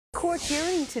Court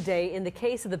hearing today in the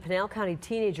case of the Pinal County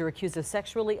teenager accused of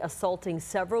sexually assaulting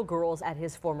several girls at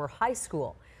his former high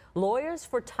school. Lawyers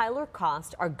for Tyler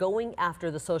Kost are going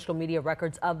after the social media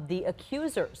records of the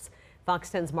accusers. Fox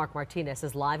 10's Mark Martinez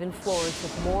is live in Florence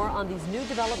with more on these new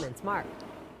developments. Mark.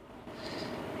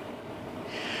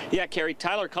 Yeah, Carrie,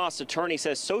 Tyler Kost's attorney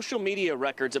says social media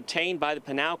records obtained by the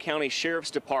Pinal County Sheriff's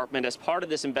Department as part of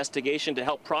this investigation to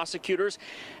help prosecutors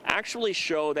actually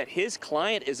show that his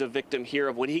client is a victim here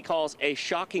of what he calls a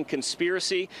shocking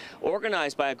conspiracy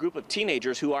organized by a group of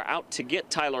teenagers who are out to get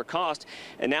Tyler Kost.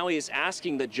 And now he is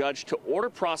asking the judge to order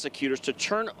prosecutors to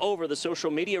turn over the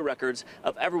social media records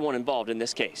of everyone involved in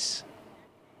this case.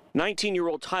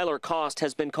 19-year-old Tyler Kost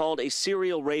has been called a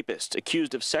serial rapist,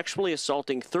 accused of sexually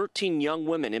assaulting 13 young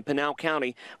women in Pinal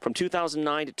County from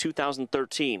 2009 to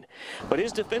 2013. But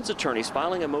his defense attorney is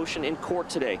filing a motion in court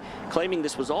today, claiming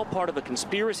this was all part of a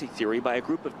conspiracy theory by a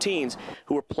group of teens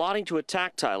who were plotting to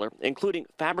attack Tyler, including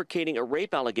fabricating a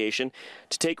rape allegation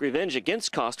to take revenge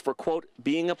against Kost for, quote,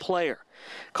 being a player.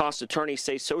 Kost's attorneys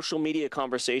say social media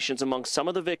conversations among some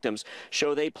of the victims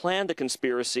show they planned the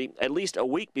conspiracy at least a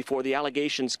week before the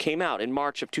allegations came out in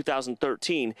March of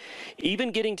 2013,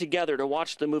 even getting together to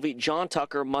watch the movie John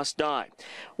Tucker Must Die.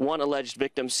 One alleged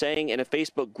victim saying in a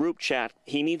Facebook group chat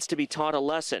he needs to be taught a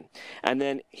lesson, and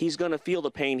then he's going to feel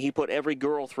the pain he put every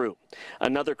girl through.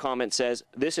 Another comment says,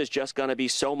 this is just going to be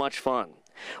so much fun.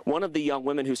 One of the young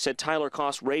women who said Tyler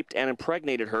Kost raped and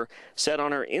impregnated her said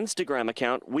on her Instagram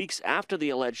account weeks after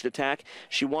the alleged attack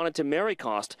she wanted to marry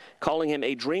Kost, calling him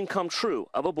a dream come true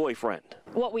of a boyfriend.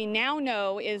 What we now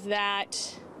know is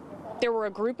that there were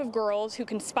a group of girls who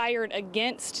conspired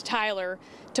against Tyler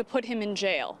to put him in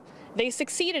jail. They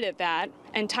succeeded at that,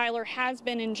 and Tyler has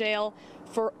been in jail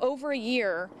for over a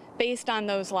year based on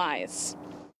those lies.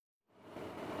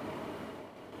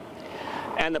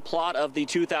 And the plot of the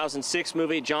 2006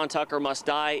 movie John Tucker Must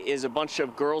Die is a bunch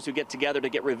of girls who get together to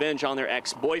get revenge on their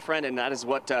ex-boyfriend, and that is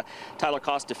what Tyler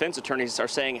Kost's defense attorneys are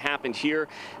saying happened here.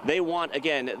 They want,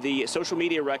 again, the social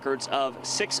media records of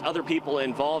 6 other people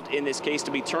involved in this case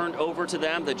to be turned over to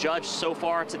them. The judge so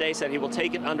far today said he will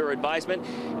take it under advisement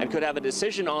and could have a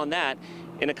decision on that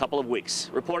in a couple of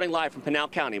weeks. Reporting live from Pinal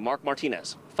County, Mark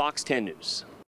Martinez, Fox 10 News.